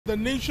The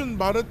nation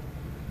Bharat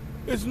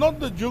is not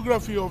the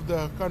geography of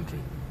the country.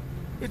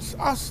 It's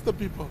us, the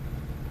people.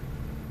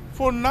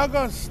 For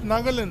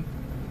Nagaland,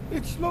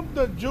 it's not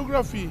the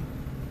geography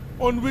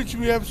on which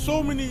we have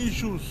so many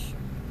issues,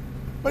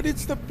 but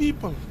it's the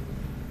people.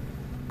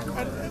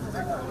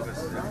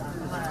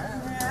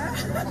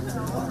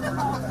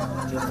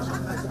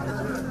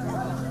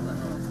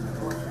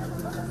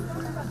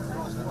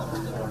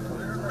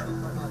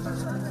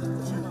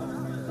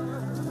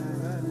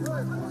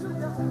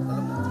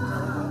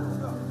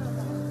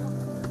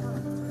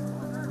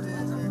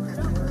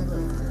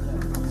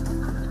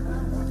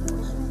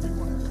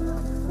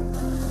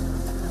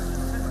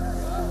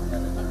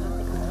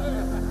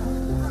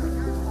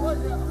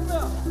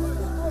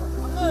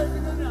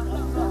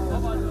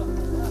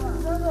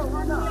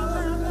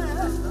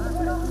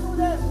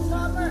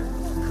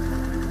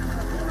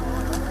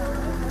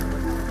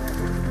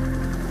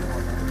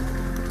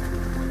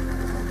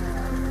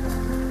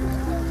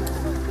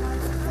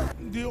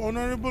 The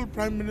Honorable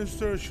Prime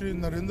Minister Shri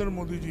Narendra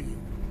Modi ji,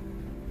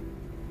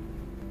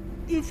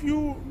 if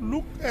you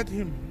look at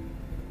him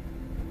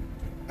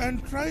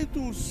and try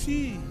to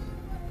see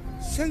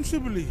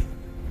sensibly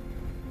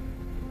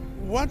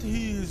what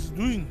he is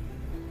doing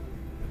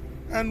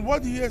and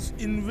what he has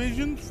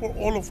envisioned for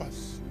all of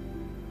us,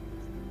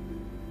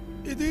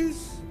 it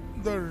is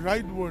the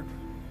right word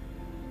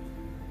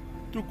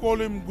to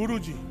call him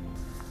Guruji.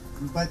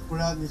 Invite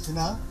Pura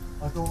Nishina,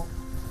 Ato,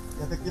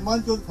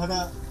 Yatakimanjo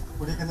Kada,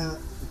 Purikana,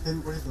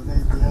 Temple to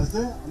name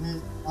Piazza,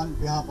 on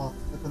behalf of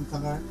the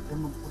Tansanger,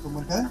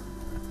 Putumanta,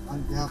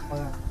 on behalf of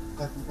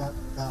the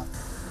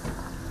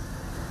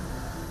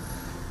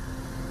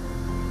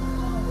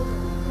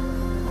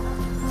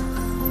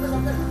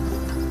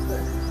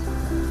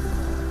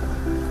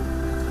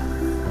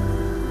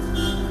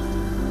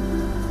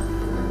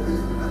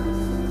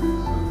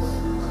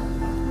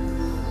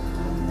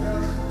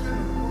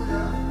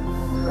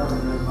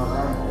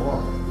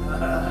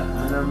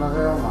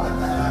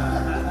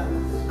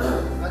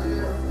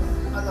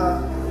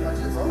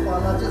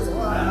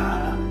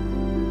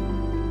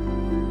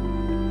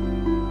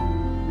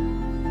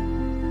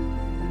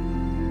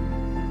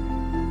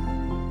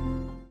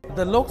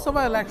The Lok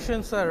Sabha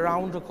elections are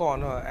around the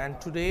corner, and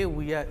today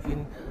we are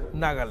in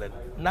Nagaland.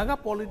 Naga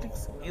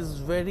politics is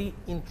very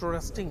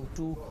interesting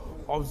to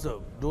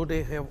observe. Though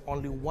they have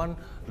only one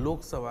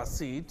Lok Sabha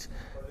seat,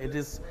 it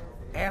is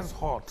as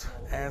hot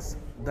as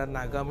the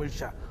Naga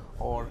Mircha,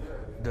 or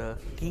the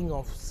king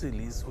of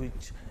sillies,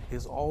 which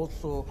is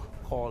also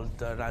called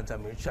the Raja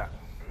Mircha.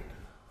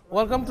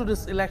 Welcome to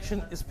this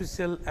election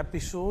special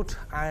episode.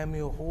 I am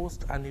your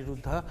host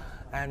Aniruddha,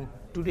 and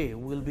today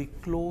we'll be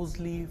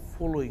closely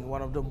following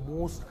one of the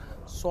most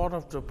sought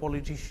after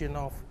politician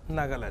of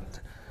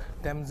Nagaland,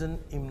 Temjen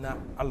Imna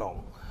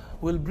along.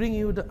 We'll bring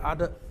you the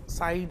other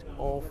side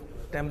of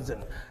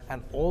Temjen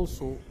and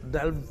also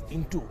delve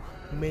into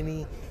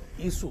many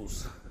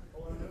issues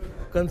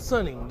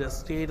concerning the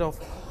state of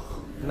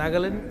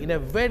Nagaland in a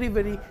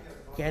very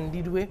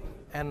candid way,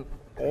 and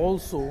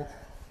also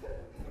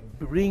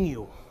bring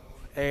you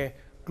a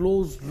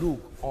close look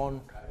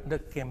on the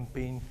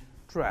campaign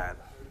trail.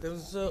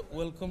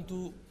 Welcome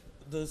to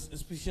this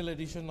special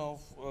edition of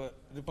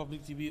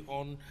Republic TV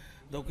on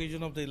the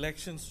occasion of the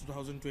elections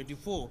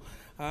 2024.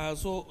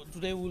 So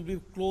today we'll be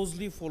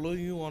closely following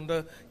you on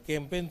the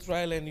campaign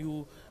trail, and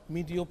you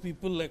meet your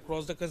people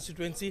across the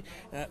constituency.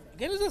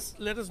 Can you just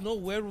let us know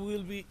where we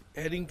will be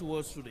heading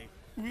towards today?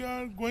 We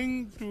are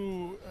going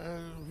to a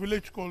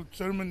village called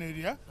Sherman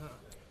area,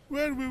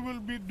 where we will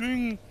be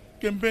doing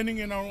campaigning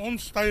in our own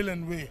style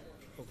and way.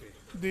 Okay.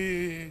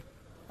 The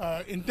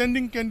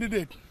intending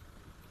candidate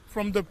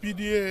from the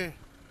PDA,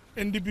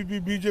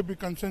 NDPP, BJP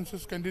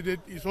consensus candidate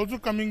is also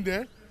coming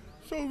there.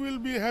 So we'll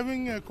be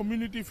having a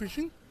community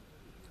fishing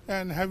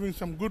and having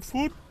some good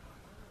food,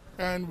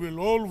 and we'll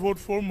all vote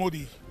for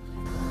Modi.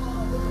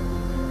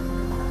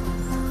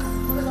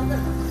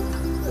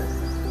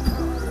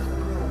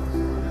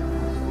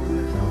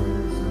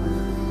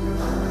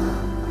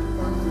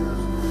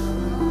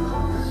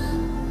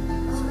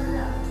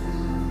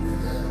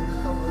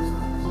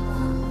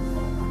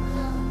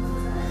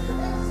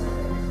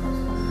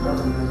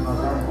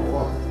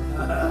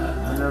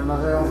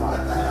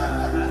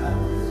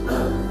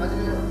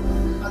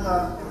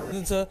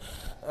 Sir,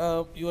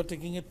 you are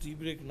taking a tea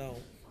break now.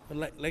 I'd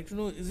like to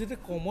know, is it a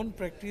common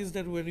practice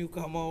that when you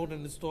come out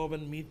and stop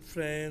and meet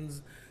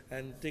friends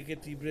and take a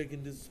tea break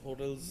in these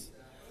hotels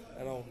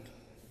around?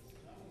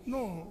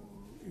 No,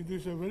 it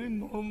is a very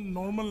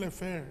normal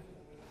affair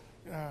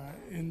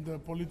in the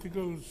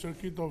political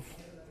circuit of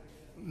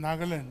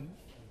Nagaland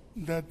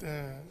that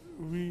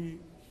we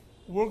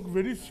work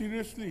very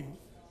seriously,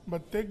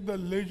 but take the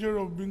leisure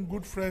of being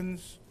good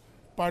friends,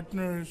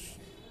 partners,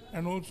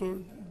 and also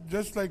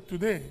just like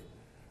today,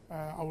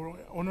 our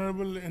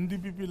honorable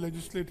NDPP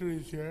legislator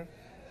is here,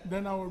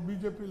 then our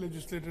BJP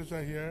legislators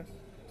are here.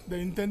 The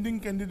intending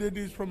candidate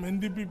is from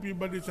NDPP,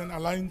 but it's an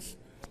alliance,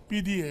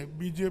 PDA,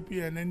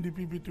 BJP and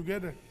NDPP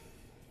together.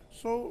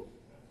 So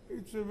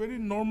it's very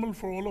normal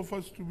for all of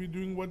us to be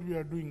doing what we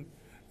are doing.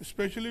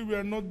 Especially, we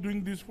are not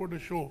doing this for the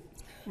show.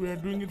 We are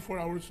doing it for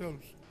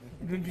ourselves,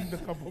 drinking the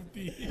cup of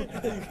tea.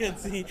 You can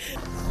see.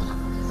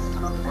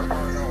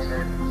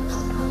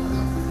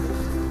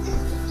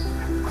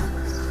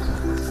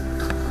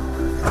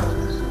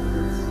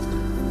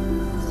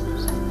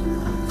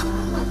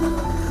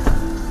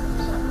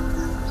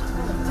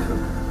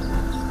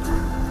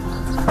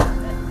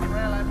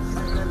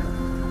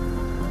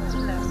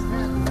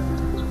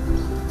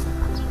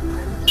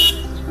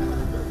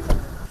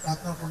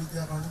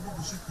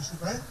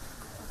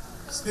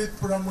 State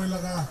pura moi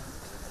laga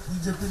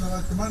BJP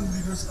laga kiman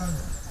leaders kan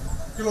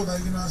kilo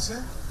dai gina ase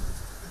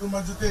itu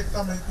majute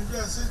ekta maiki bi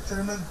ase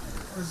chairman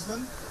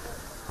president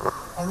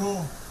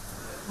aro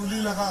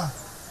tuli laga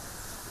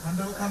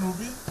mandal kan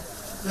hobi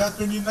ya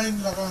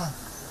 29 laga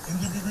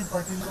NDPP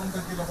party long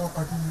taki laga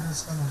party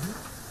leaders kan hobi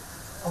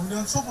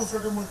amnian sob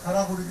osore moi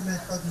khara kori gina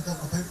ekta duita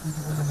kothai koi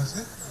dibo mon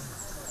ase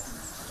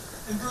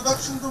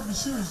introduction to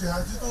bishi hoise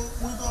aji to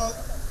moi to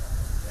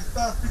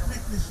ekta picnic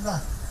nishna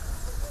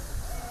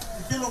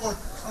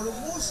and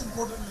most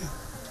importantly,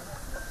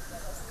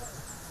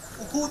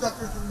 Uku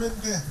Dr. Temjen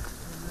ke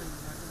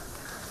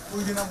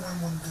koi gina moi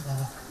monti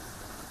kaba.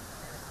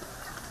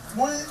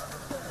 Moi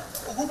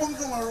Uku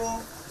bangtung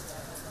aro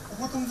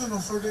Uku Temjen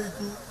osorde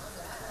itu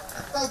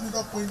ekta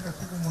duda point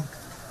kati kumon.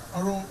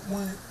 Aro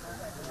moi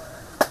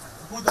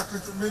Uku Dr.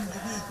 Temjen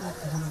gibi itu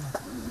kubola.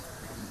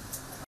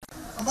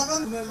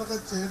 Amakan nalaga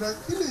chehra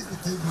kile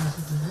dikhai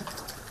dinasi dile.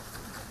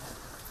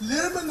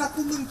 Learman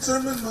nakumin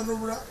chairman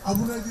manobra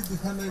abuna ki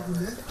dikhana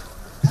gule.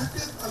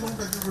 Take along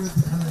the river at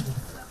the Canada.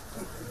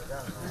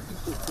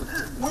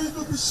 Why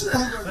do we see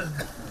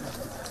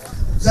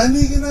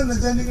Janigina,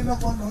 Najanigina,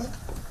 one,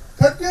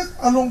 take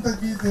along the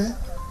gate,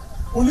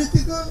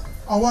 political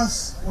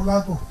awas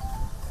olato.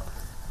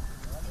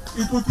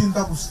 It would in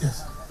the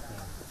bushes.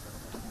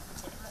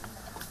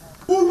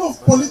 Full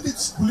of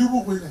politics,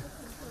 Pulibu Wille.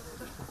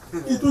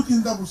 It would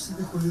in the bushes,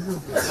 the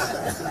Pulibu.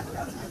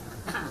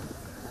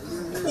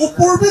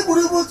 ऊपर भी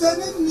बुरी बोल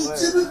जाने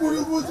नीचे भी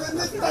बुरी बोल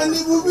जाने तानी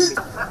वो भी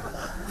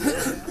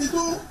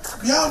itu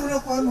biar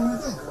berapa anu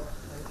itu?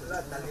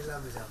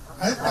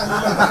 Ayo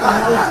talilah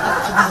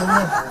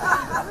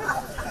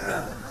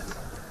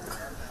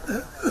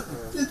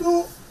itu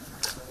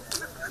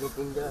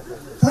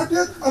tadi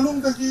alung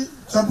tadi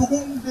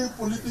cabukung de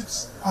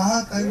politics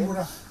aha time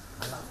murah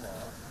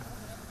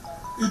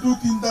itu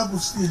tinta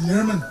busti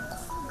Learman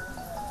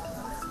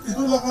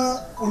itu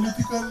laga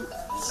political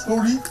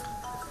story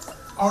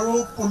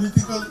aro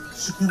political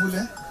sikibule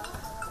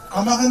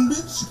amakan bi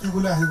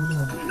sikibule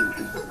ahibule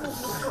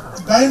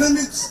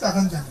dynamics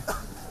takan jane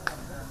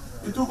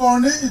itu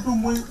karone itu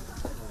moi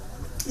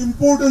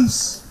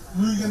importance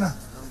luigena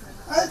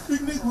ai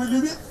picnic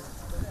hoilibi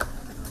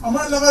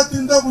amar laga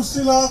tinta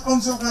busti laga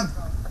council kan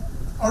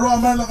aro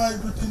amar laga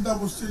itu tinta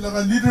busti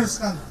laga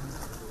leaders kan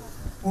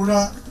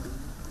pura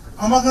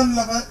amakan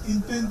laga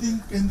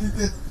intending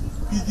candidate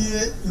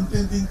PDA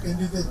intending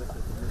candidate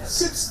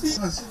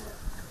 60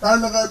 tar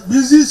laga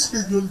busy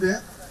schedule de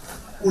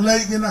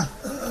ulai gena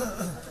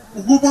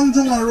ugu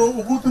bangjong aro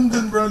ugu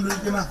Temjen bra lui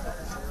gena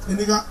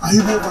enika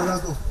ahibo para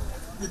to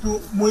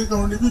itu moi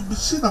karone bi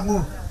bishi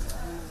dangor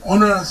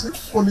honor ase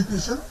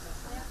politician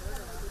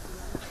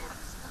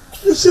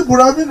bishi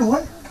bura bi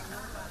noy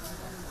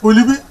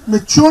holi bi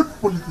matured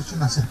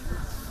politician ase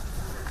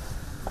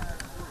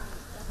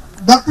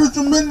Dr.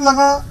 Temjen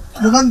laga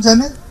lugan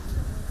jane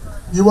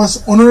he was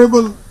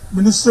honorable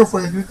minister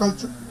for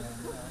agriculture.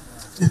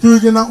 Itu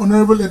gena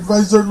honorable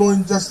advisor law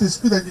and justice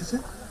pi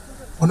thakise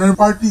honorable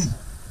party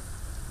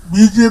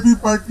BJP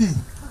party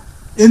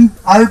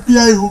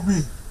RPI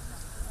hobi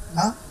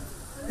na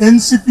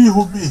NCP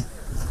hobi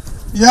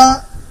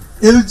ya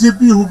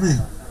LJP hobi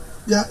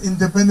ya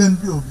independent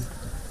pi hobi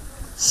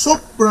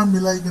sob pura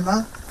milai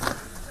gena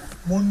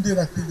mondir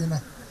rakhi gena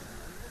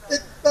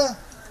ekta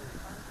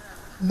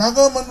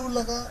naga manu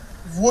laga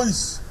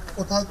voice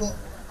kotha to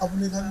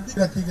apni khan bi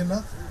rakhi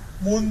gena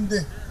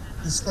monde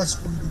discuss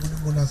koi dibole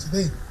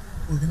monaside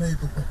ogina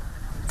ito ko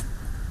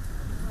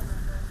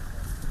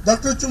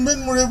Dr.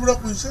 Temjen Murebura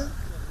koise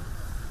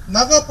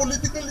naga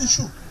political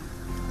issue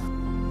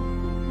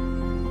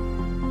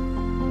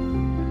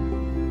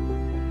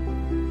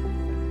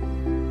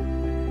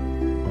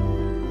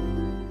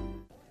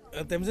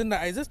Temjen,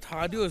 I just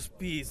heard your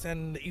speech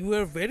and you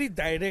were very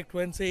direct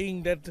when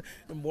saying that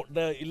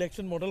the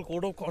election model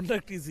code of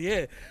conduct is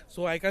here,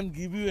 so I can't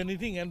give you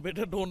anything and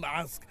better don't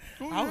ask.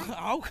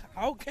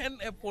 How can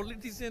a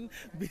politician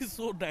be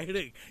so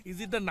direct?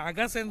 Is it the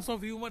Naga sense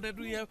of humor that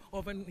we have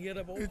often hear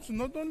about? It's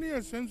not only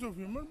a sense of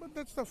humor, but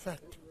that's the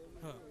fact.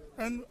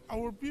 And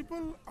our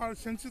people are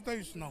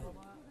sensitized now.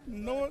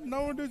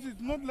 Nowadays,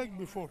 it's not like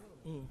before.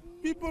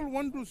 People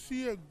want to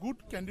see a good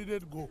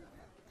candidate go.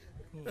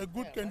 A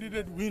good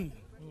candidate win,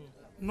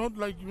 not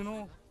like,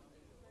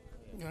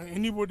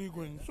 anybody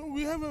going. So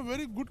we have a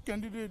very good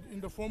candidate in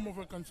the form of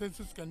a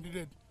consensus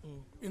candidate,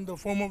 in the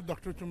form of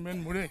Dr.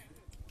 Temjen Mure.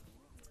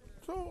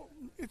 So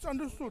it's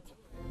understood.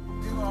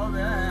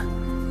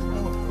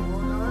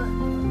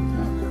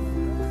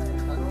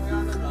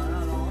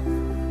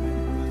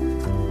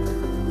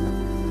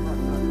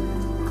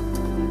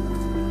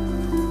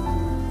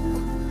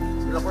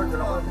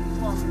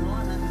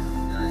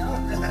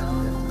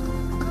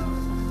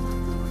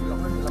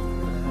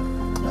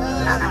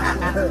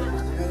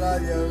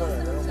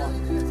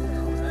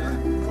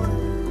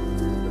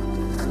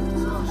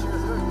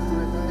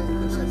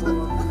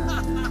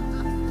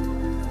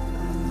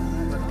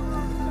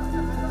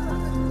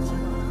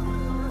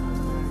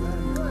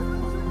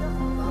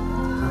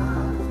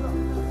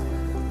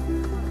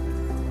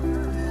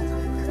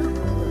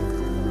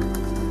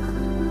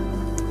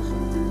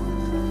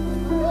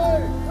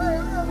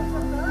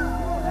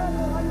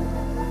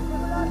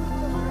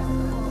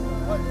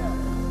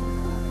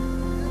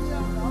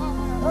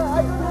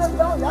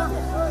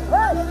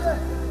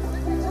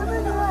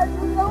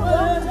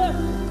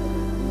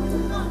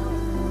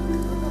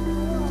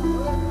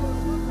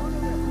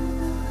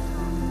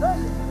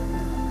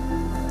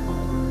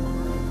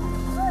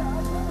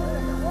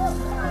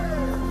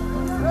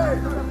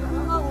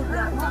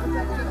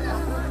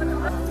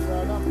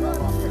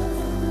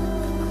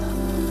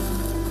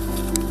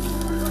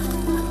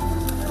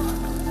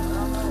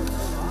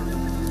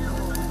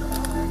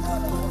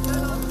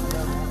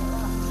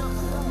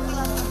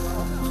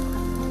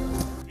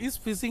 Is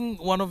fishing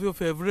one of your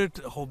favorite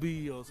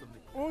hobby or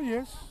something? Oh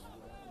yes,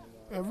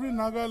 every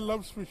Naga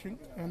loves fishing,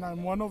 and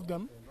I'm one of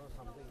them.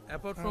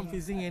 Apart from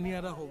fishing, any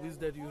other hobbies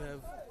that you have?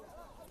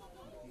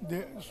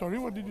 Sorry,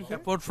 what did you say?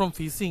 Apart from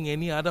fishing,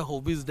 any other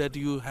hobbies that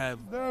you have?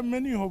 There are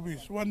many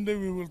hobbies. One day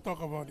we will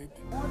talk about it.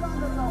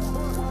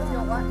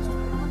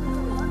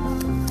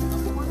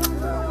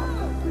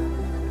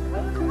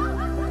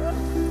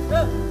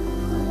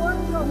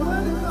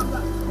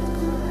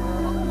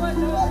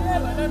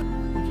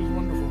 Which is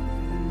wonderful.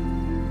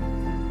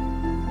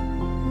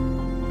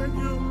 Thank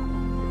you.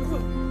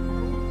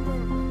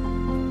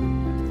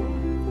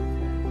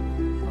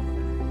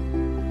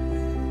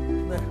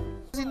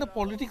 In the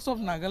politics of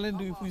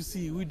Nagaland, if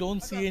we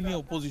don't see any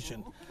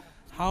opposition.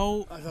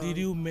 How did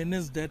you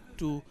manage that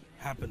to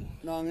happen?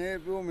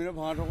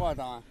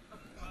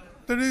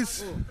 There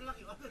is,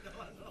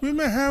 we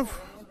may have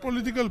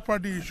political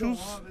party issues,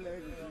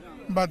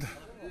 but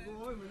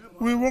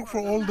we work for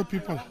all the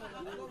people,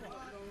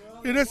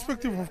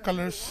 irrespective of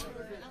colors.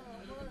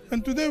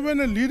 And today when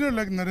a leader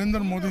like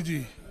Narendra Modi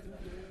ji,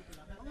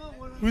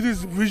 with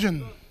his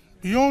vision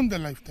beyond the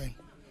lifetime,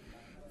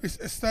 is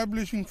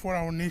establishing for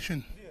our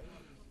nation,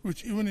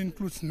 which even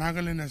includes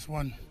Nagaland as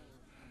one,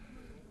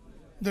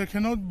 there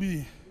cannot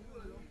be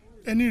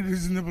any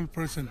reasonable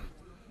person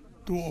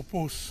to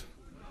oppose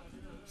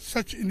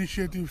such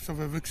initiatives of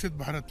a Viksit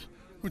Bharat,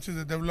 which is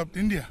a developed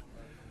India.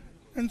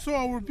 And so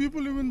our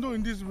people, even though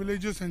in these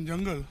villages and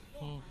jungle,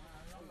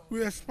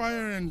 we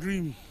aspire and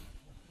dream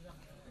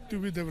to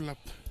be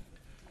developed.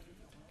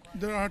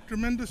 There are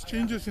tremendous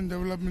changes in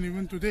development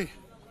even today,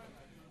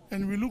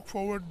 and we look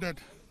forward that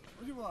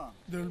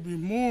there will be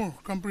more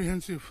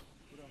comprehensive,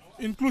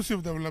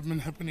 inclusive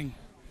development happening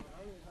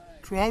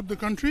throughout the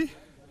country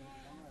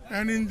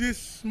and in these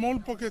small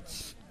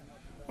pockets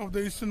of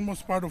the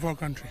easternmost part of our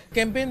country.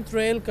 Campaign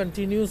trail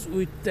continues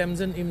with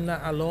Temjen Imna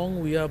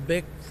along. We are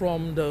back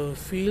from the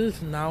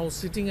field now,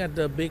 sitting at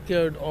the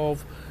backyard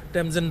of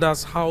Temjen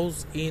Das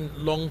house in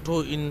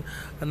Longto in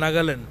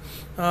Nagaland.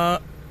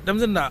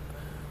 Temjen Da,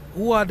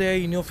 who are there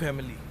in your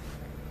family?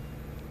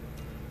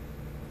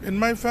 In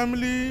my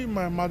family,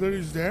 my mother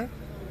is there.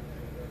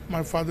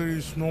 My father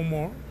is no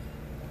more.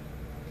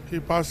 He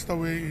passed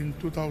away in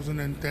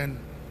 2010.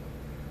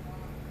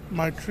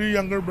 My three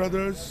younger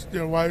brothers,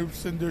 their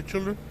wives and their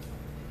children,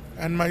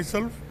 and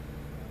myself,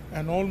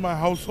 and all my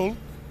household.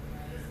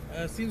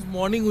 Since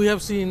morning we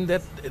have seen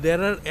that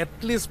there are at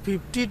least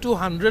 50 to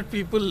 100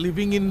 people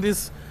living in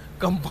this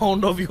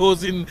compound of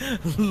yours in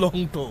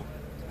Longto.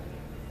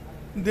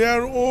 They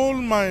are all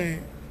my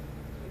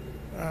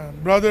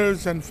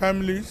brothers and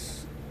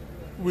families.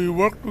 We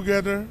work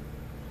together,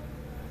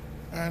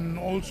 and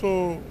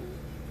also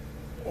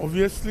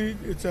obviously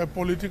it's a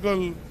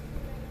political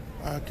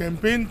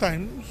campaign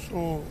time,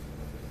 so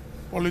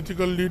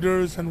political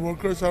leaders and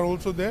workers are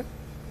also there,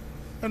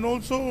 and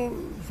also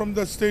from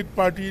the state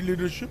party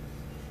leadership.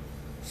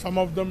 Some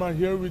of them are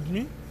here with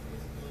me,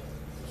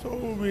 so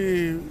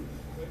we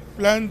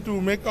plan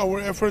to make our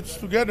efforts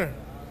together.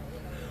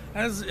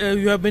 As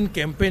you have been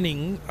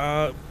campaigning,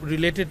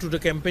 related to the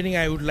campaigning,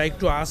 I would like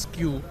to ask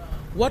you,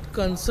 what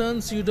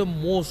concerns you the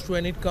most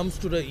when it comes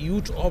to the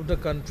youth of the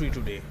country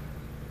today?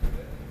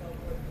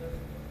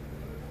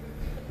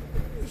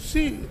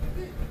 See,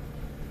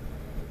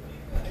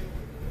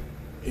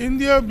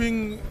 India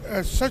being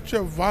such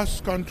a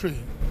vast country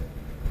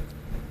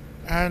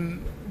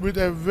and with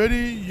a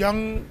very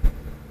young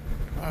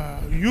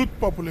youth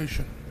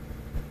population,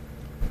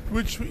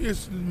 which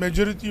is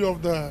majority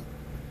of the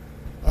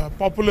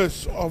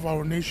populace of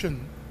our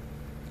nation,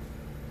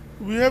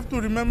 we have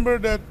to remember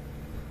that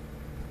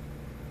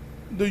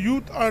the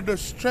youth are the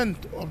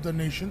strength of the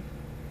nation.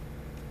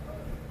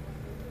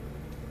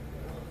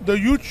 The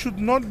youth should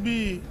not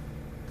be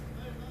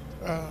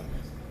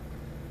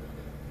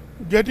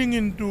getting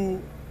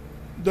into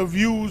the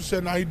views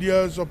and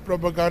ideas of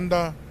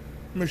propaganda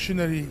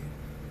machinery.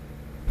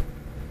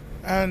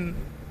 And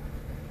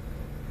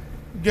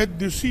get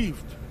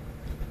deceived.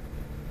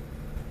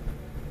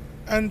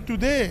 And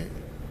today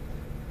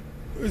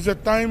is a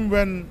time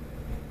when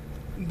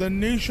the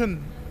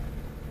nation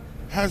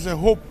has a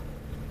hope,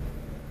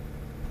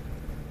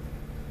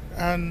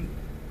 and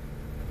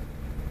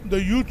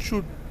the youth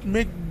should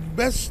make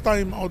best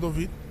time out of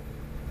it,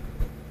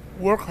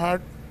 work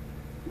hard,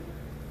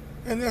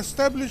 and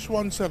establish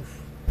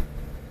oneself.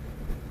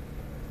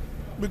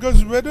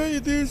 Because whether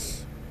it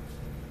is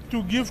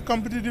to give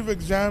competitive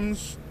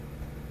exams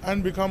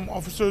and become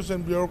officers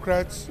and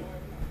bureaucrats,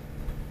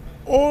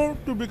 or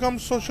to become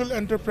social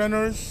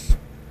entrepreneurs,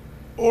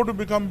 or to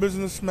become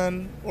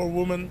businessmen or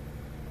women,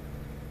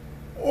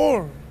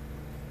 or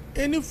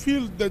any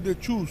field that they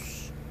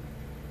choose,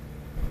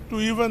 to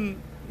even,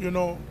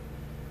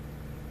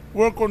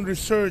 work on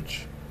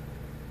research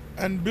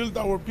and build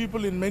our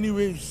people in many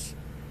ways.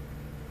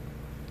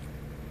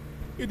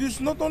 It is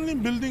not only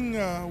building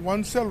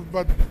oneself,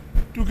 but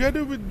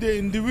together with the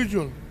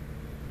individual,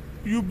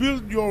 you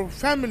build your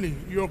family,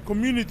 your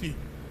community,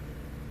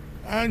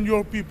 and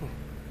your people.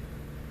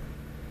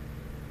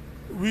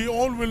 We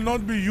all will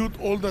not be youth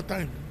all the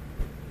time.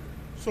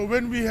 So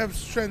when we have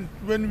strength,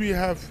 when we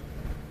have,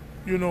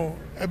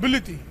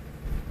 ability,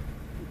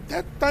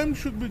 that time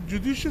should be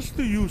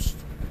judiciously used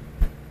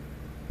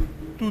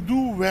to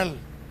do well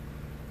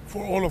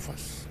for all of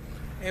us.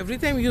 Every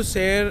time you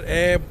share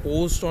a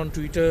post on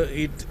Twitter,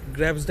 it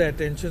grabs the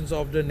attentions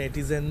of the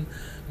netizen,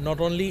 not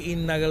only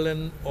in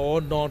Nagaland or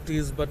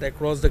Northeast, but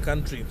across the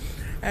country.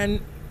 And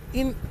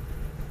in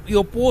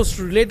your post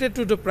related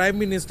to the Prime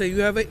Minister, you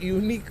have a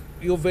unique,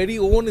 your very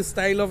own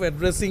style of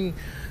addressing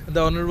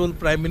the Honorable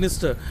Prime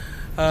Minister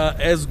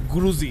as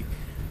Guruji.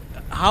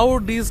 How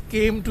this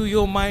came to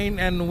your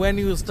mind, and when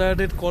you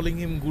started calling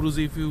him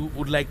Guruji, if you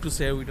would like to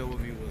share with our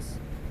viewers.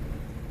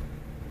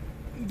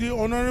 The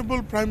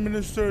Honorable Prime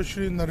Minister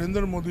Shri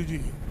Narendra Modi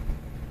ji,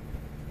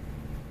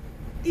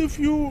 if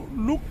you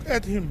look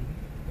at him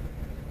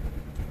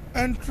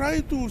and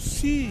try to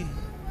see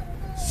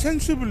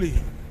sensibly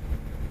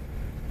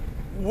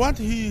what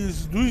he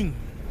is doing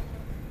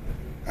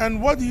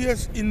and what he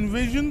has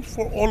envisioned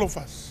for all of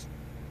us,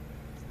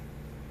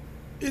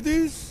 it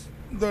is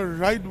the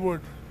right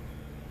word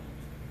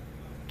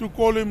to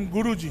call him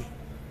Guruji.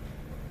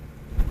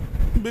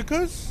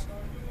 Because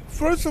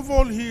first of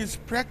all, he is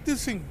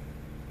practicing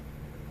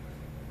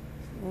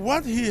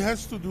what he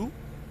has to do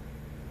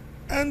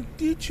and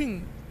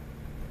teaching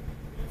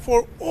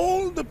for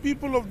all the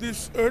people of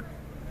this earth,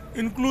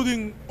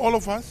 including all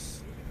of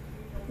us,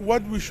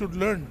 what we should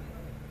learn.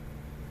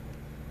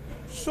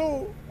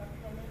 So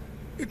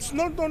it's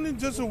not only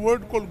just a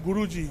word called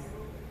Guruji,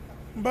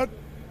 but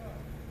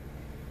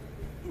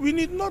we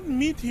need not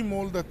meet him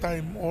all the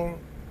time, or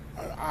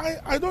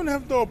I don't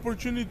have the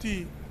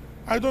opportunity,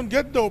 I don't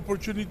get the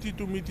opportunity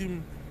to meet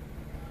him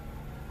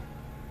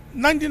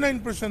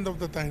 99% of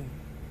the time.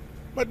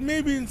 But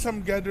maybe in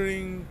some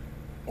gathering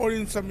or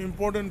in some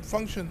important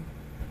function,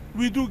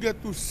 we do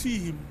get to see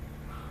him.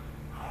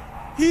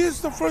 He is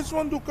the first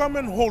one to come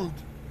and hold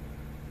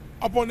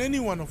upon any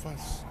one of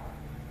us.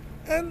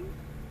 And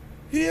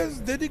he has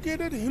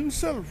dedicated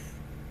himself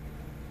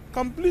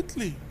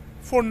completely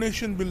for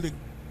nation building.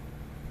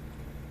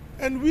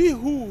 And we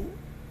who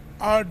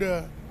are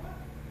the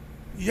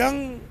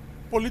young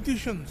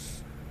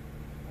politicians,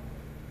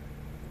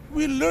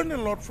 we learn a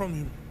lot from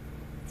him.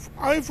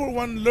 I, for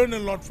one, learn a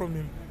lot from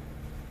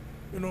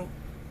him.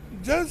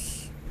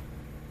 Just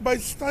by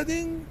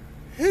studying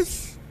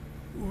his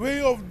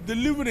way of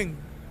delivering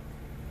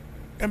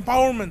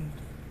empowerment,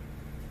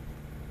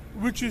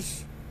 which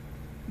is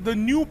the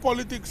new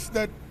politics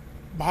that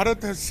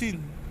Bharat has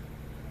seen,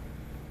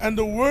 and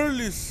the world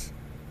is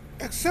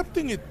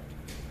accepting it,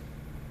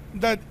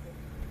 that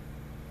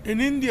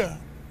in India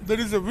there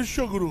is a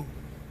Vishwaguru,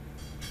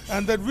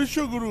 and that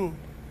Vishwaguru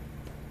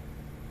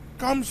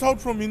comes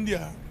out from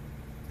India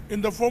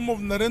in the form of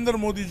Narendra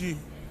Modi ji.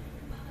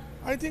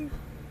 I think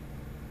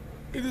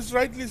it is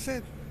rightly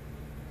said.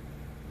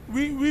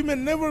 We may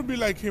never be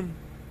like him.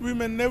 We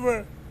may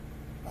never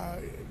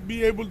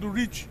be able to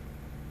reach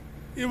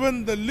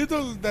even the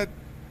little that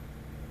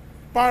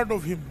part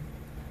of him,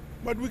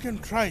 but we can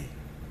try.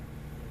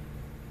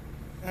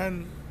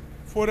 And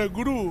for a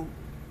guru,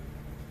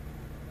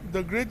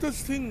 the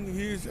greatest thing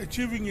he is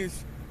achieving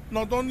is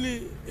not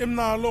only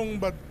Imna alone,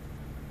 but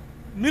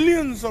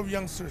millions of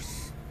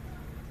youngsters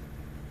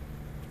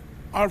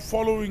are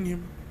following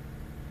him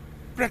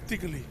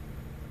practically.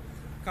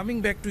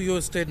 Coming back to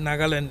your state,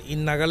 Nagaland,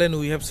 in Nagaland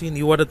we have seen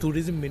you are the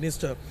tourism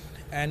minister,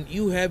 and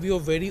you have your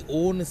very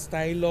own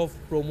style of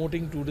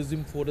promoting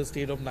tourism for the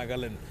state of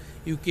Nagaland.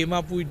 You came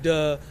up with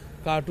the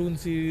cartoon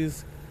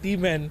series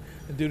Temjen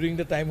during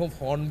the time of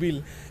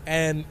Hornbill,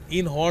 and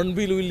in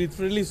Hornbill we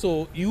literally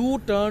saw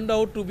you turned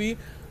out to be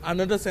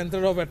another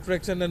center of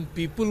attraction, and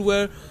people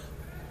were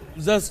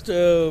just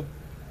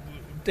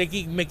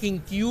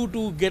making queue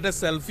to get a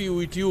selfie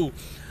with you.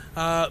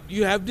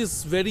 You have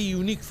this very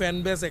unique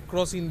fan base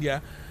across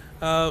India.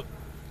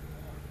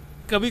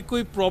 कभी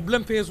कोई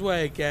problem face हुआ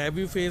है क्या? Have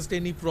you faced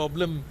any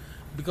problem?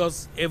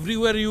 Because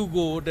everywhere you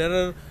go, there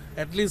are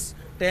at least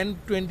 10,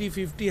 20,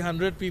 50,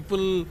 100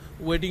 people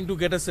waiting to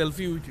get a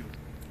selfie with you.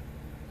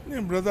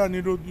 Yeah, brother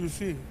Anirudh, you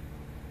see,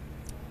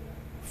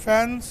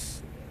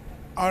 fans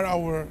are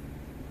our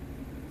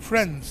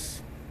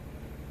friends,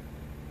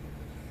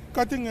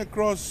 cutting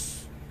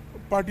across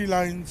party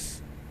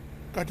lines,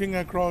 cutting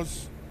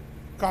across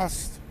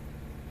caste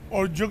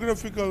or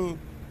geographical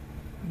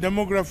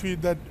demography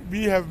that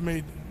we have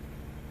made.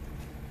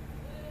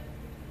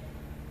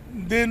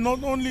 They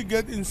not only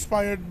get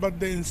inspired, but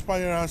they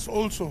inspire us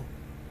also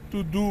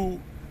to do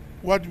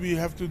what we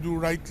have to do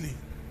rightly.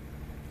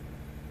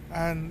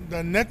 And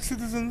the net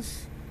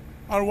citizens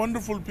are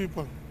wonderful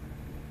people.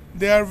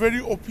 They are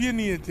very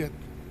opinionated.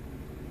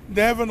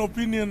 They have an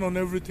opinion on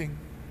everything.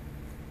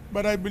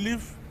 But I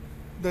believe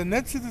the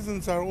net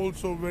citizens are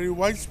also very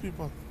wise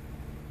people.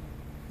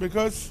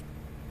 Because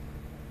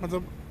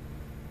मतलब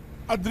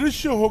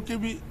अदृश्य होके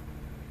भी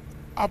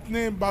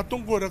अपने बातों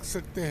को रख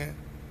सकते हैं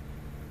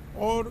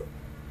और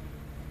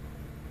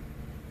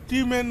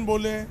टी-मैन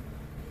बोले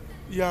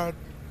या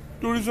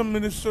टूरिज्म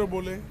मिनिस्टर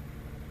बोले,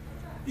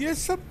 ये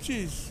सब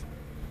चीज़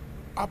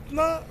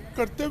अपना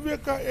कर्तव्य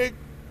का एक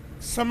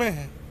समय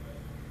है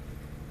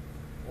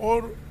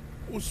और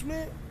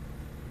उसमें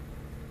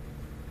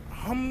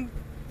हम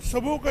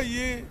सबों का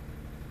ये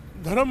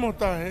धर्म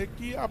होता है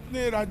कि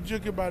अपने राज्य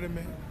के बारे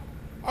में,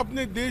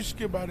 अपने देश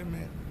के बारे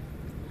में,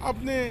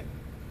 अपने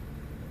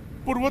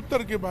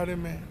पूर्वोत्तर के बारे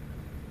में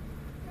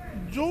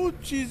जो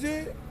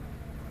चीज़ें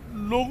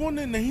लोगों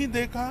ने नहीं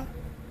देखा,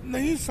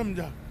 नहीं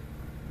समझा,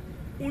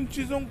 उन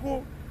चीज़ों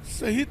को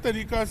सही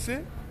तरीक़ा से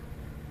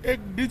एक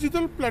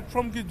डिजिटल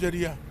प्लेटफॉर्म के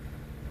जरिया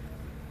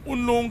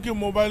उन लोगों के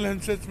मोबाइल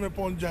हैंडसेट्स में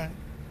पहुंच जाए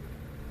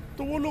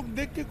तो वो लोग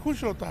देख के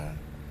खुश होता है.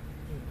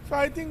 So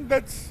I think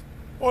that's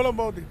all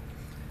about it.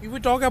 If we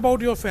talk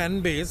about your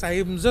fan base, I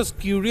am just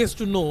curious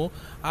to know,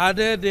 are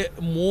there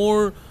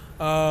more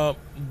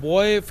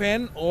boy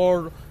fan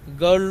or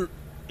girl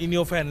in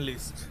your fan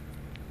list?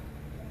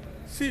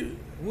 See,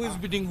 who is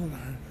beating whom?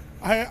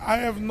 I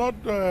have not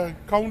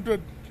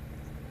counted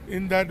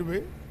in that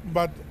way,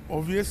 but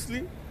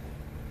obviously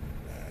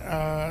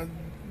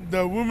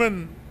the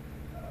women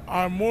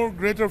are more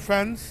greater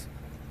fans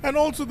and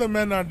also the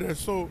men are there.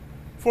 So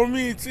for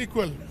me it's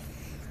equal.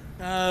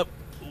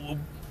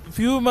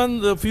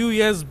 Few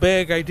years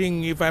back, I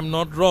think, if I'm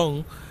not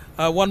wrong,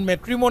 one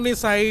matrimony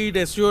site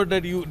assured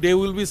that they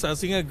will be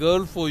searching a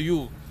girl for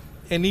you.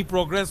 Any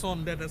progress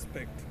on that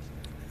aspect?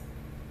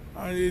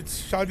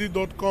 It's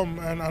Shadi.com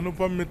and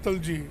Anupam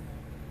Mittalji,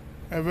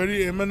 a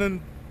very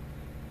eminent,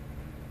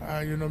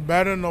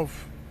 baron of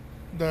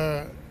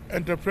the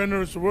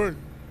entrepreneurs world.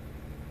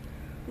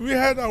 We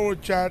had our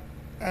chat,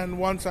 and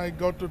once I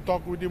got to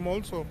talk with him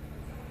also.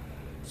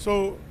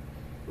 So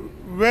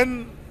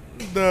when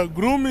the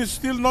groom is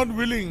still not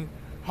willing,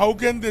 how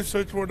can they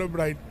search for the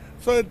bride?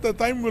 So the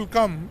time will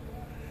come,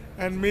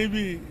 and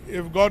maybe,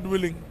 if God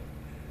willing,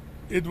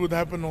 it would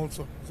happen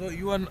also. So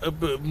you are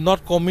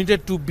not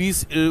committed to be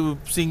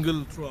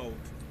single throughout?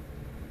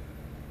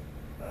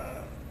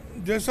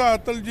 जैसा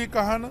अतल जी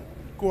कहा ना,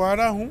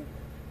 कुआरा हूँ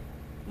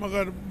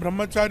मगर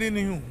ब्रह्मचारी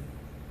नहीं हूँ.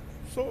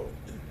 So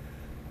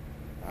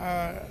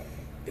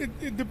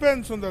it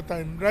depends on the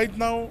time. Right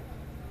now,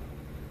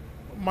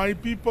 my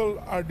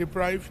people are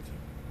deprived,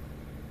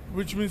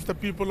 which means the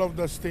people of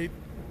the state.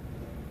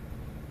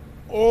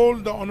 All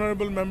the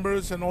honorable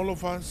members and all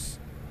of us,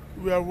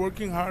 we are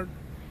working hard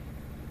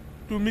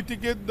to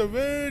mitigate the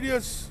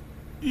various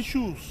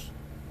issues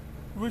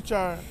which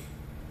are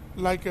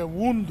like a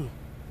wound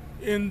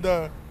in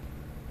the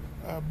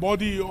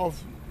body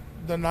of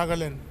the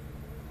Nagaland.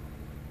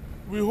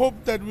 We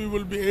hope that we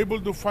will be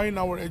able to find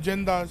our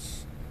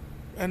agendas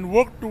and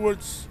work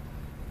towards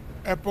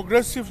a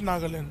progressive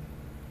Nagaland,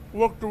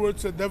 work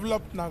towards a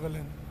developed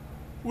Nagaland,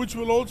 which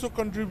will also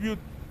contribute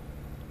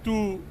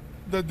to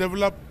the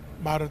developed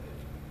Bharat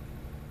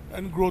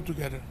and grow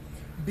together.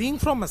 Being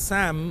from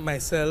Assam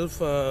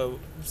myself,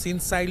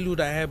 since childhood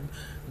I have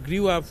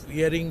grew up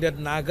hearing that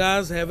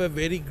Nagas have a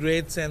very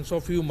great sense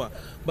of humor.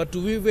 But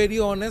to be very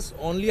honest,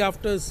 only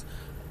after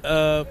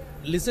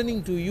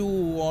listening to you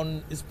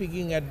on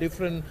speaking at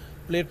different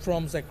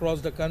platforms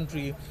across the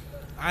country,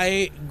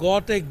 I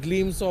got a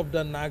glimpse of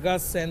the Naga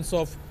sense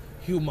of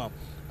humor.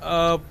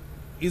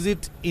 Is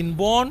it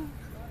inborn?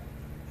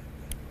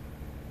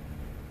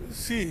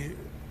 See,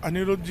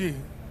 Anirudh ji,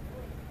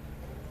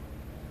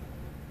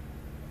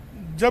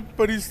 जब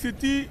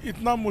परिस्थिति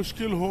इतना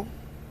मुश्किल हो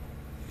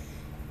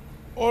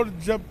और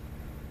जब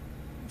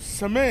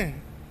समय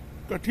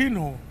कठिन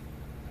हो,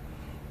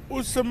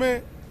 उस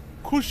समय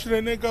खुश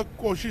रहने का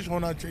कोशिश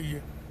होना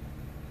चाहिए.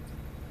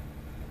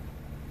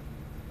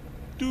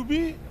 To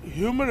be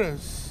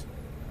humorous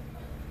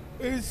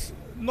is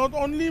not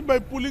only by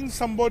pulling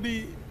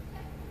somebody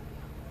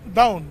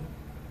down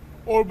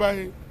or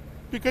by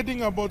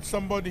picketing about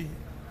somebody,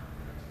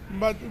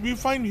 but we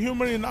find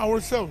humor in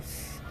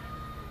ourselves.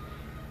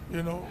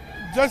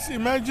 Just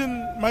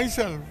imagine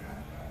myself,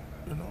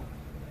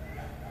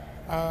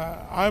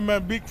 I'm a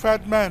big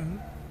fat man,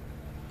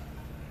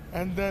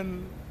 and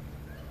then,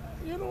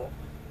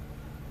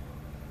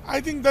 I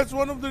think that's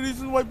one of the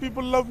reasons why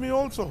people love me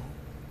also.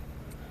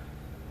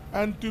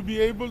 And to be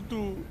able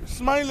to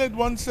smile at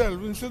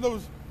oneself instead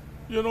of,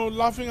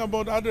 laughing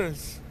about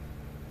others,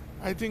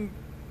 I think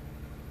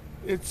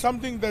it's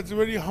something that's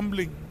very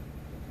humbling.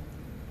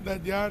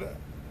 That यार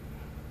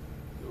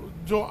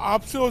जो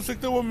आपसे हो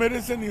सकते वो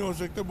मेरे से नहीं हो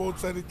सकते बहुत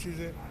सारी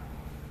चीजें.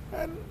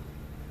 And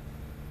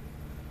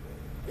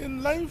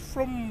in life,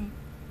 from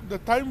the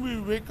time we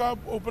wake up,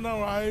 open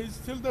our eyes,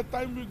 till the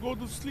time we go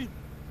to sleep,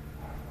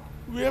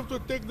 we have to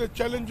take the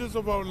challenges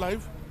of our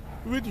life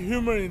with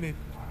humor in it.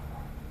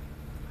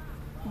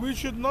 We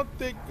should not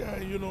take,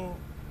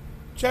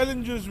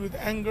 challenges with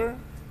anger.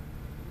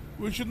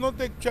 We should not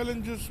take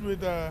challenges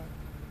with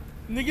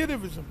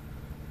negativism.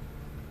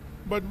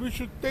 But we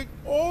should take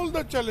all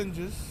the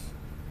challenges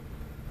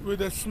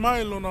with a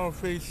smile on our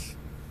face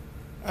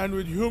and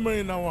with humor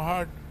in our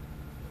heart.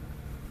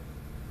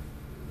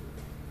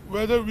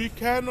 Whether we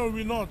can or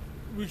we not,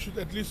 we should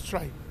at least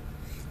try.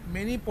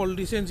 Many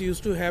politicians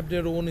used to have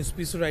their own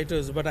speech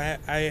writers, but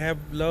I have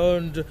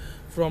learned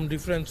from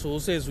different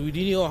sources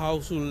within your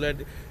household that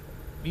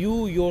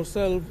you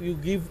yourself, you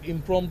give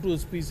impromptu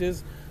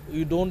speeches,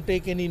 you don't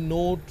take any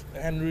note,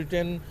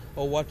 handwritten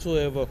or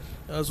whatsoever.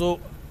 So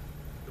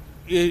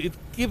it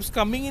keeps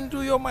coming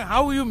into your mind.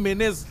 How you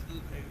manage?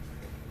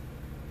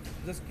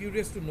 Just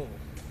curious to know.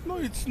 No,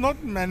 it's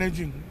not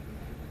managing.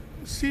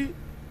 See,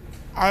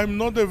 I'm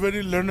not a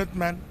very learned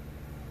man,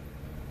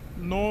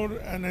 nor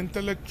an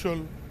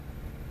intellectual,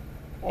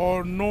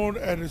 or nor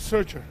a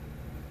researcher.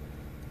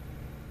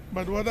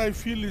 But what I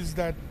feel is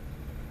that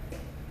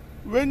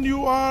when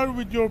you are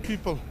with your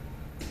people,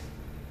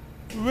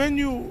 when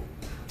you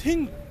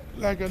think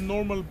like a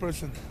normal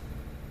person,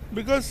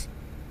 because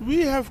we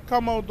have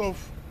come out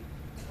of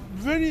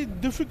very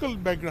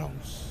difficult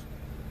backgrounds.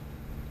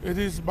 It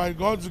is by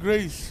God's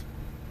grace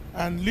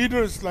and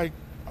leaders like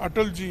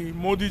Atalji,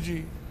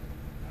 Modiji,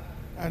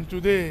 and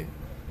today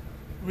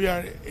we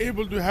are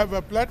able to have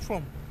a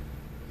platform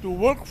to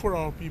work for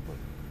our people.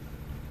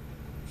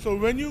 So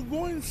when you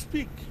go and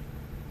speak,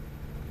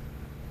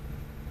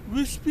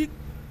 we speak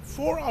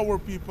for our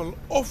people,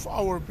 of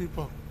our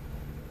people.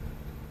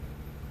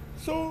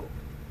 So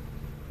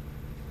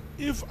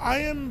if I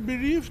am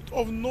bereaved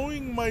of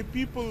knowing my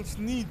people's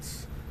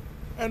needs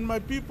and my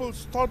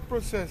people's thought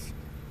process,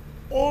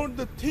 or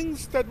the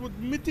things that would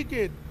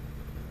mitigate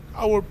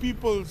our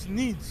people's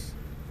needs,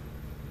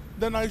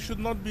 then I should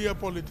not be a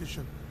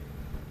politician.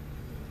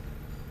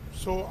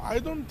 So I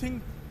don't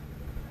think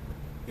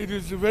it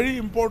is very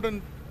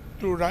important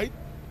to write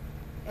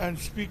and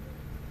speak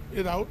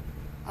it out,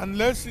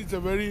 unless it's a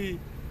very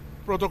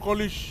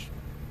protocolish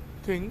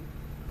thing.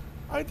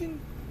 I think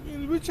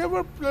in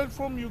whichever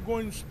platform you go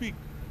and speak,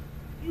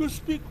 you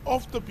speak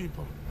of the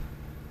people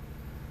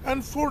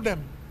and for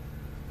them,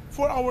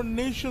 for our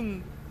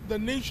nation. The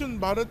nation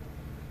Bharat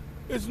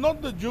is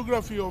not the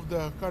geography of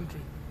the country.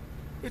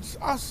 It's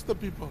us, the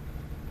people.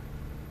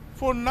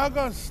 For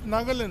Nagas,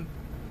 Nagaland,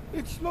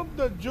 it's not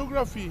the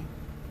geography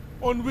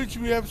on which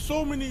we have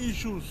so many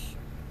issues,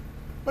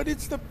 but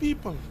it's the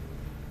people.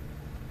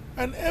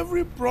 And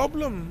every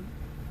problem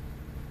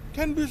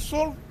can be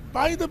solved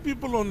by the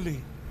people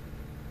only.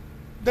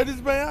 That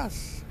is by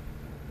us.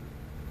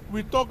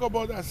 We talk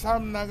about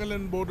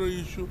Assam-Nagaland border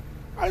issue.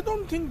 I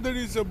don't think there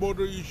is a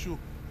border issue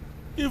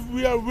if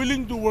we are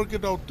willing to work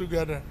it out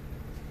together.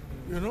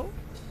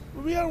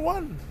 We are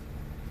one.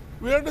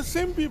 We are the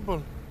same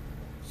people.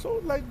 So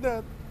like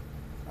that,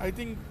 I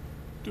think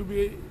to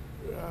be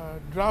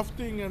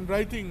drafting and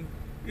writing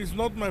is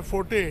not my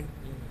forte.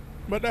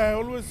 But I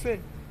always say,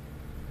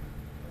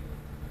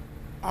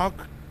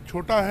 आँख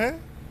छोटा है,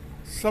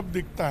 सब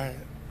दिखता है.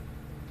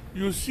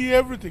 You see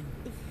everything.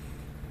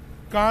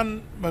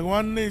 कान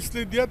भगवान ने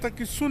इसलिए दिया था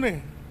कि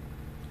सुने.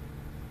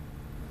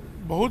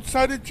 बहुत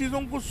सारी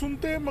चीजों को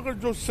सुनते हैं, मगर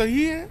जो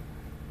सही है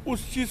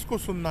उस चीज को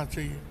सुनना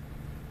चाहिए.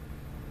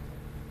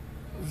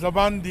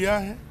 जबान दिया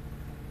है,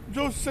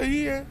 जो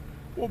सही है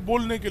वो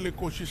बोलने के लिए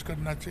कोशिश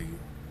करना चाहिए.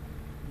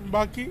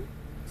 बाकी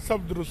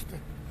सब दुरुस्त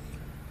है.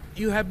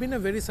 You have been a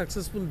very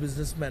successful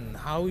businessman.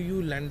 How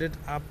you landed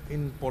up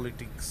in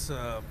politics?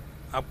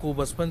 आपको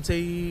बचपन से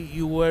ही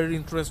you were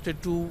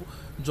interested to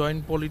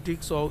join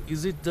politics, or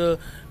is it the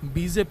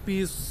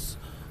BJP's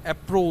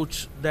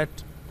approach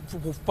that,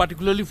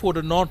 particularly for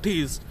the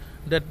Northeast,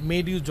 that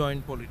made you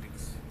join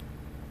politics?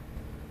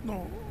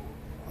 No,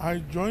 I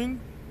joined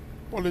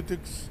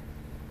politics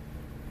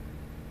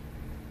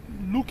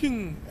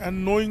looking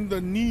and knowing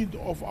the need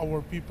of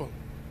our people.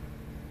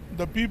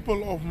 The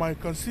people of my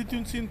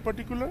constituency in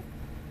particular,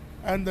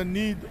 and the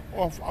need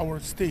of our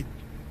state.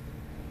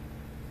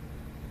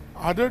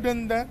 Other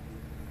than that,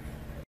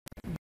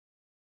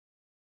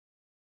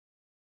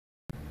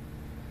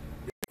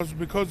 it was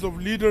because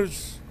of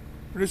leaders,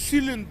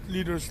 resilient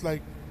leaders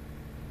like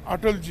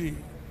Atalji,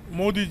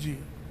 Modiji,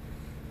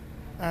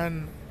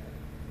 and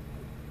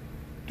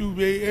to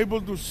be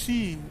able to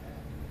see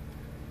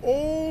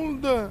all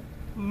the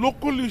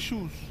local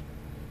issues,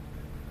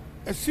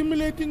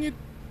 assimilating it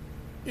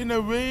in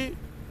a way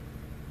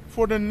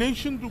for the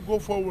nation to go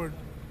forward.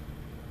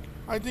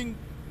 I think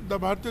the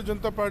Bharatiya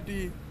Janata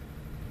Party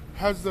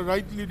has the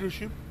right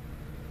leadership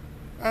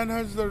and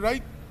has the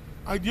right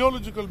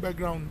ideological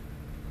background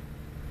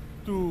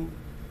to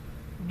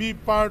be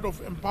part of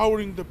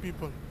empowering the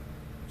people.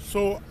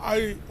 So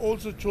I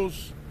also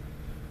chose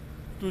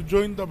to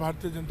join the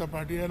Bharatiya Janata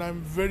Party, and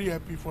I'm very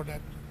happy for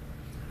that.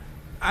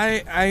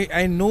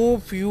 I know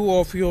few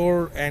of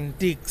your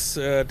antics,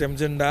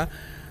 Temjen.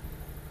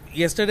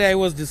 Yesterday I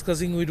was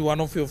discussing with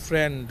one of your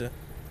friend,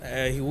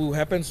 who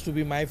happens to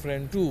be my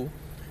friend too,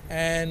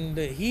 and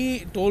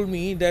he told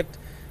me that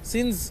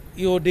since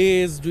your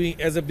days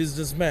doing as a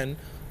businessman,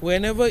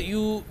 whenever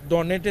you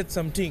donated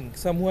something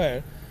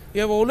somewhere,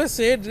 you have always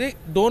said, "Hey,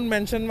 don't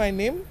mention my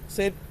name,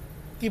 said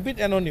keep it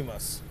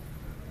anonymous."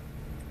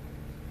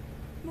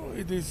 No,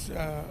 it is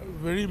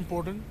very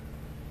important,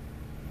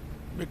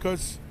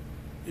 because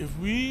if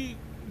we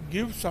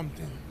give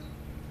something,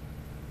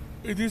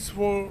 it is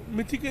for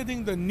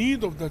mitigating the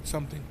need of that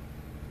something,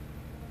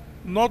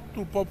 not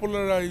to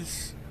popularize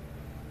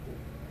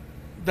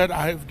that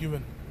I have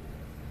given.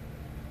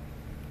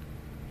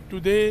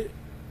 Today,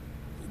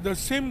 the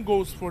same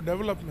goes for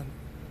development.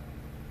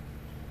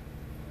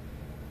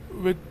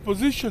 With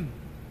position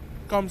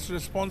comes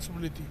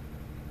responsibility.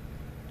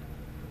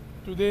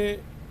 Today,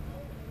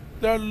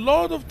 there are a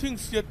lot of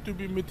things yet to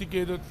be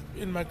mitigated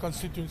in my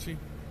constituency,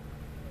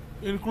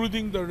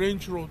 including the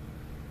range road,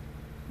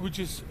 which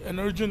is an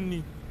urgent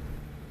need.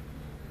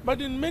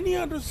 But in many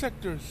other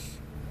sectors,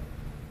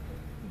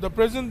 the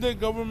present day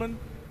government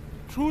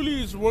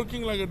truly is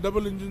working like a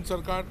double engine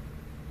sarkar.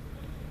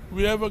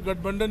 We have a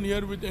Gadbandhan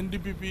here with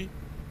NDPP,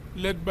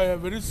 led by a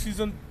very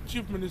seasoned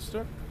Chief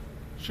Minister,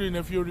 Shri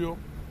Nefurio,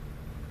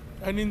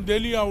 and in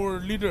Delhi our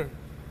leader,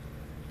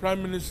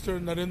 Prime Minister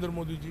Narendra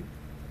Modi ji.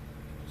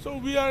 So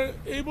we are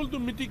able to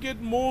mitigate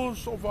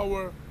most of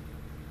our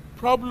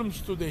problems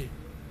today,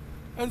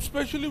 and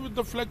especially with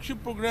the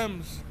flagship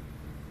programs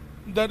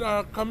that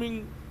are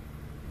coming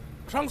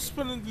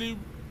transparently,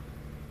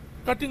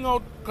 cutting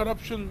out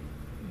corruption,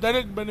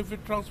 direct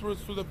benefit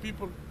transfers to the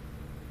people.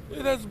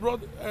 It has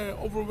brought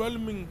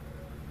overwhelming,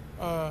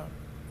 I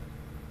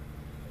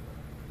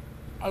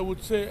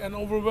would say, an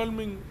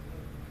overwhelming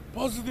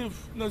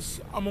positiveness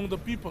among the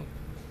people.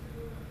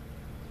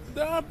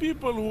 There are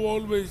people who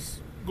always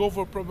go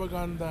for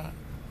propaganda.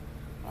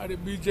 अरे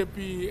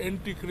BJP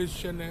anti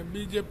Christian है,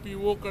 BJP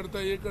वो करता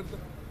है, ये करता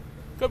है.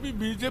 कभी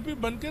BJP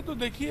बन के तो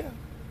देखिए,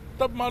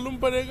 तब मालूम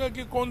पड़ेगा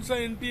कि कौन सा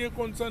एंटी है,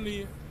 कौन सा नहीं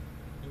है.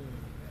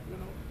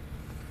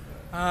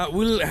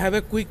 We'll have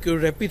a quick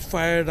rapid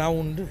fire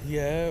round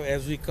here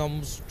as we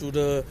come to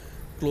the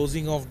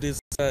closing of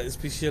this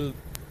special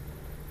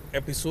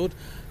episode.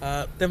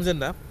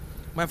 Temjen,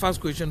 my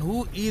first question: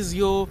 who is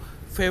your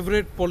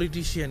favorite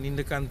politician in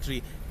the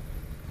country?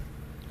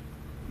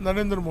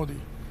 Narendra Modi.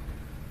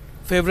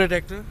 Favorite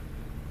actor?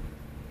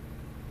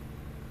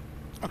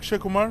 Akshay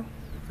Kumar.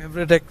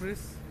 Favorite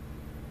actress?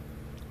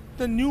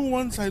 The new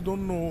ones I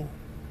don't know,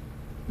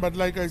 but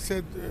like I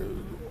said,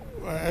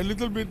 a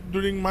little bit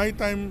during my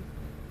time,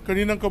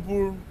 Kareena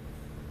Kapoor,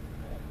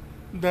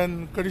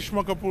 then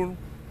Karishma Kapoor.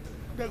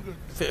 They're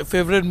good.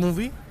 Favorite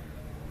movie?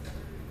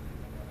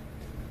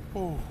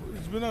 Oh,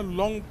 it's been a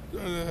long,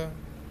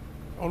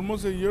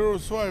 almost a year or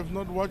so I have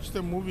not watched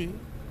the movie,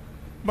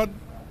 but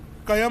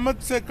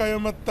Kayamat Se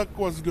Kayamat Tak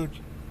was good.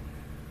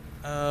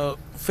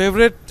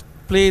 Favorite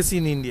place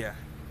in India?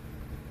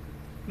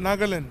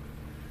 Nagaland.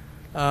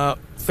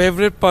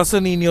 Favorite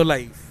person in your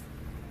life?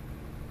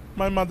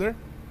 My mother.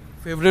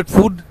 Favorite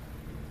food?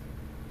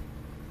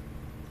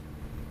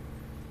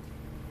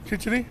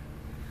 Khichdi.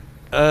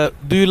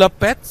 Do you love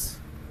pets?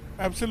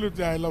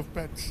 Absolutely, I love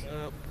pets.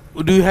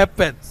 Do you have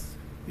pets?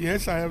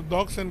 Yes, I have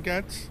dogs and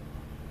cats.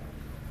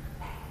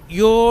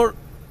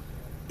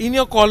 In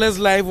your college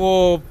life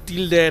or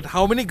till that,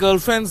 how many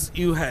girlfriends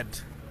you had?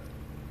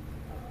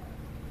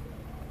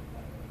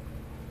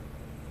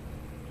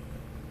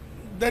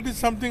 That is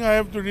something I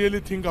have to really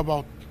think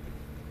about.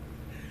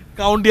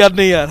 Count याद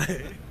नहीं आ रहा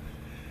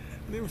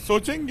है.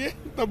 सोचेंगे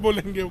तब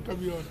बोलेंगे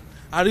कभी और.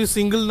 Are you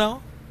single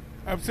now?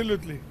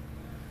 Absolutely.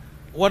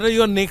 What are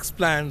your next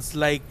plans?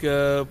 Like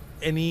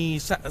any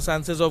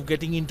chances of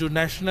getting into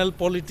national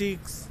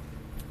politics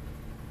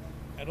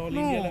at all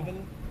No. India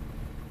level?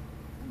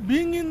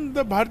 Being in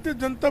the Bharatiya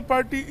Janata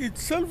Party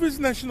itself is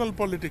national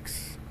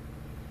politics.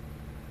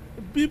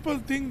 People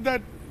think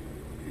that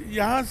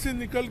यहाँ से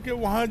निकल के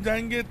वहाँ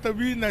जाएंगे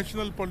तभी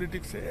national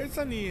politics है.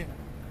 ऐसा नहीं है.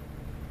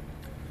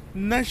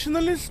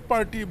 Nationalist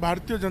party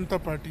Bharatiya Janata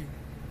party,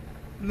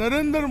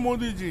 Narendra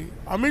Modi ji,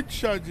 Amit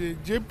Shah ji,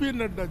 JP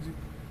Nadda ji,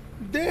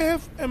 they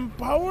have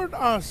empowered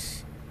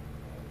us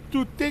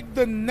to take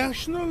the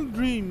national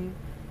dream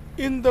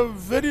in the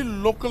very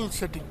local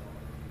setting.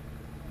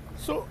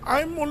 So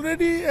I'm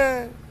already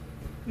a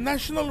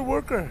national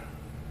worker.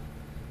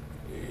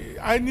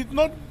 I need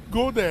not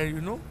go there,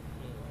 you know.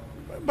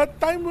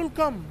 But time will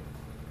come,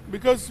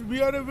 because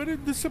we are a very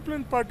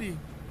disciplined party,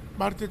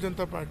 Bharatiya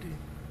Janata Party.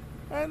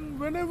 And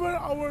whenever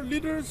our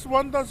leaders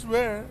want us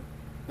where,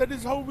 that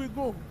is how we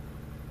go.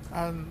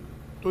 And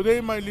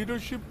today my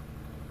leadership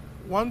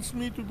wants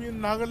me to be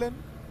in Nagaland.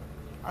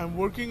 I'm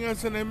working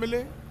as an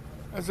MLA,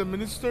 as a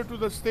minister to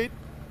the state,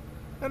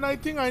 and I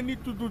think I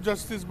need to do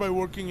justice by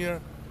working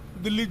here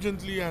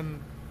diligently and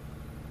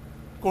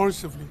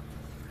cohesively.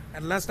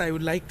 And last, I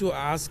would like to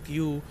ask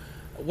you,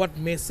 what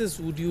message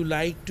would you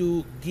like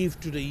to give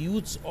to the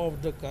youths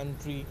of the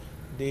country?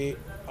 They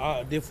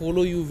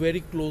follow you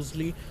very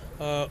closely.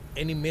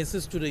 Any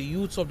message to the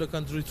youths of the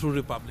country through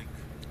Republic?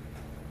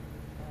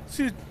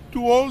 See,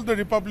 to all the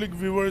Republic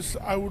viewers,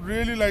 I would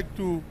really like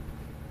to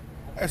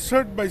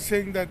assert by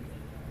saying that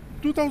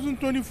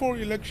 2024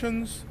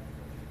 elections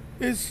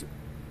is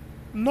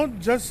not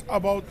just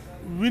about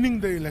winning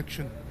the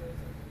election.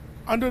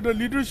 Under the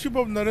leadership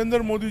of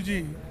Narendra Modi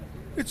ji,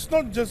 it's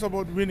not just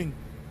about winning.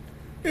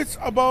 It's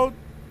about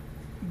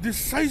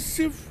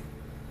decisive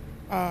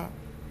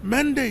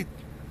mandate.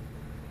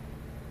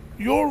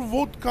 Your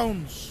vote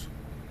counts.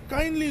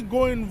 Kindly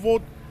go and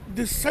vote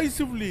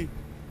decisively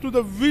to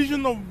the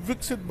vision of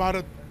Viksit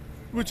Bharat,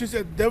 which is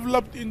a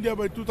developed India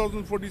by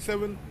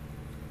 2047.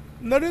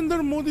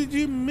 Narendra Modi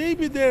ji may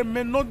be there,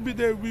 may not be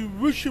there, we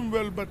wish him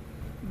well, but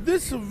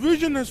this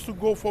vision has to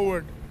go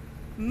forward.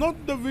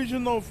 Not the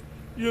vision of,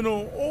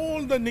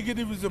 all the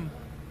negativism,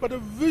 but a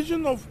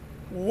vision of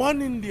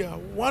one India,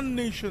 one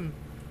nation,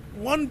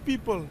 one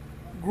people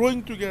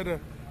growing together.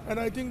 And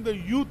I think the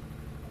youth,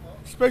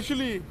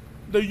 especially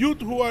the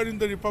youth who are in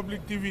the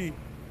Republic TV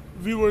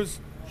viewers,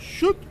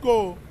 should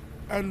go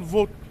and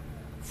vote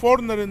for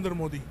Narendra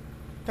Modi.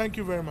 Thank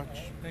you very much.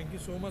 Thank you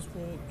so much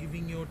for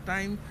giving your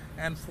time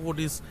and for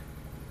this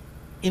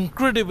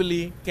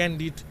incredibly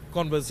candid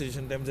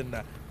conversation, Temjen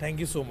Imna. Thank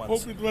you so much.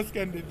 Hope it was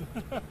candid.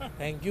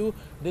 Thank you.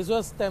 This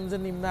was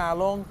Temjen Imna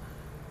along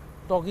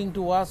talking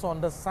to us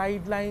on the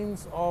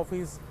sidelines of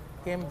his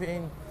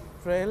campaign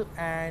trail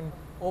and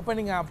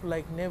opening up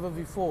like never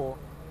before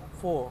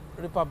for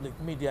Republic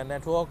Media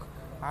Network.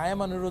 I am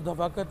Aniruddha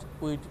Bhakat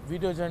with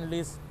video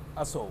journalist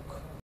Ashok.